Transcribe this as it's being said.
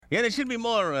Yeah, there should be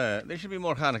more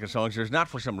Hanukkah songs. There's not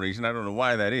for some reason. I don't know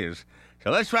why that is. So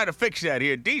let's try to fix that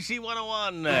here. DC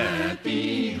 101.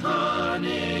 Happy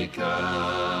Hanukkah.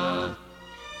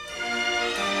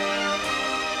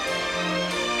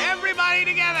 Everybody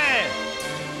together.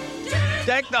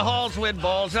 Deck the halls with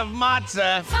balls of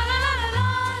matzah.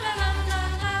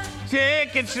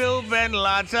 Chicken soup and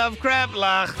lots of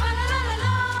kreplach.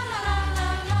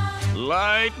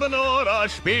 Light menorah,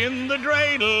 spin the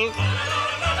dreidel.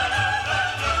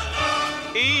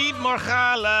 Eat more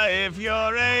challah if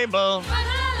you're able.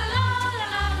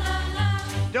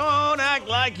 Don't act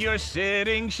like you're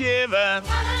sitting shiva.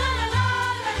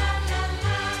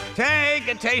 Take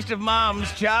a taste of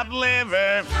mom's chopped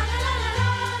liver.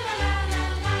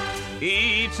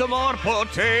 Eat some more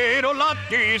potato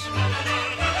latkes.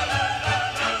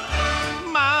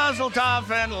 Mazel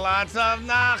tov and lots of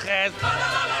nachas.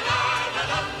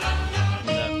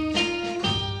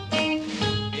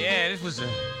 Yeah, this was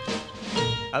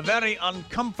a very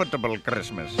uncomfortable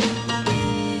Christmas.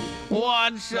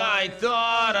 Once I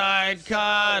thought I'd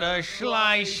cut a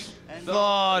slice,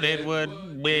 thought it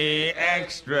would be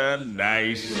extra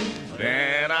nice.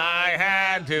 Then I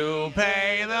had to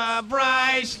pay the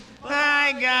price.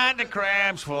 I got the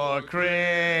crabs for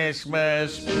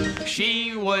Christmas.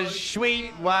 She was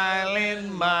sweet while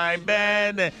in my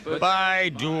bed. My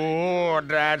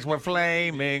doodads were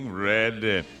flaming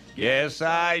red. Yes,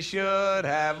 I should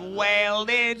have wailed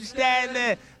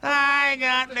instead. I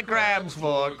got the crabs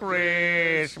for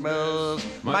Christmas.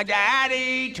 My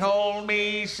daddy told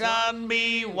me, son,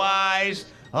 be wise.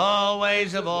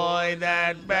 Always avoid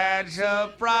that bad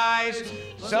surprise.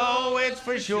 So it's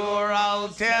for sure, I'll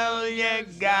tell you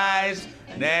guys.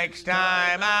 Next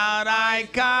time out, I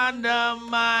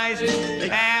condomize.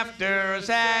 After a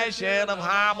session of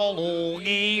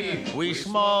homology, we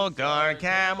smoke our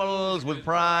camels with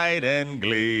pride and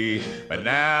glee. But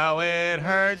now it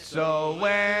hurts so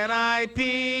when I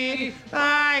pee,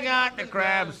 I got the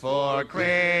crabs for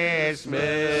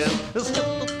Christmas.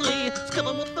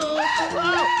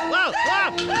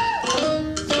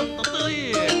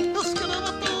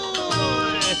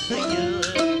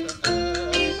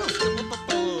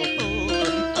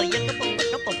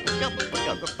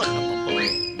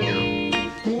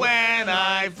 When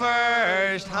I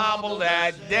first hobbled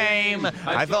that dame,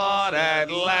 I thought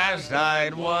at last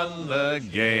I'd won the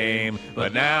game.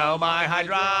 But now my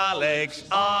hydraulics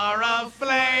are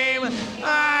aflame.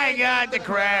 I got the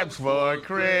crabs for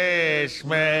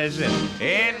Christmas.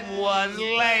 It was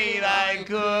late, I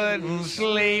couldn't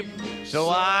sleep, so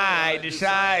I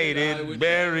decided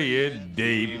bury it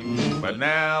deep. But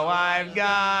now I've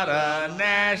got a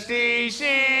nasty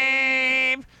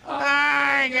sheep.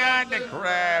 I got the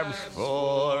crabs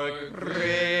for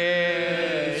Christmas.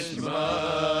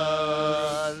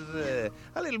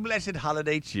 A little blessed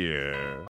holiday cheer.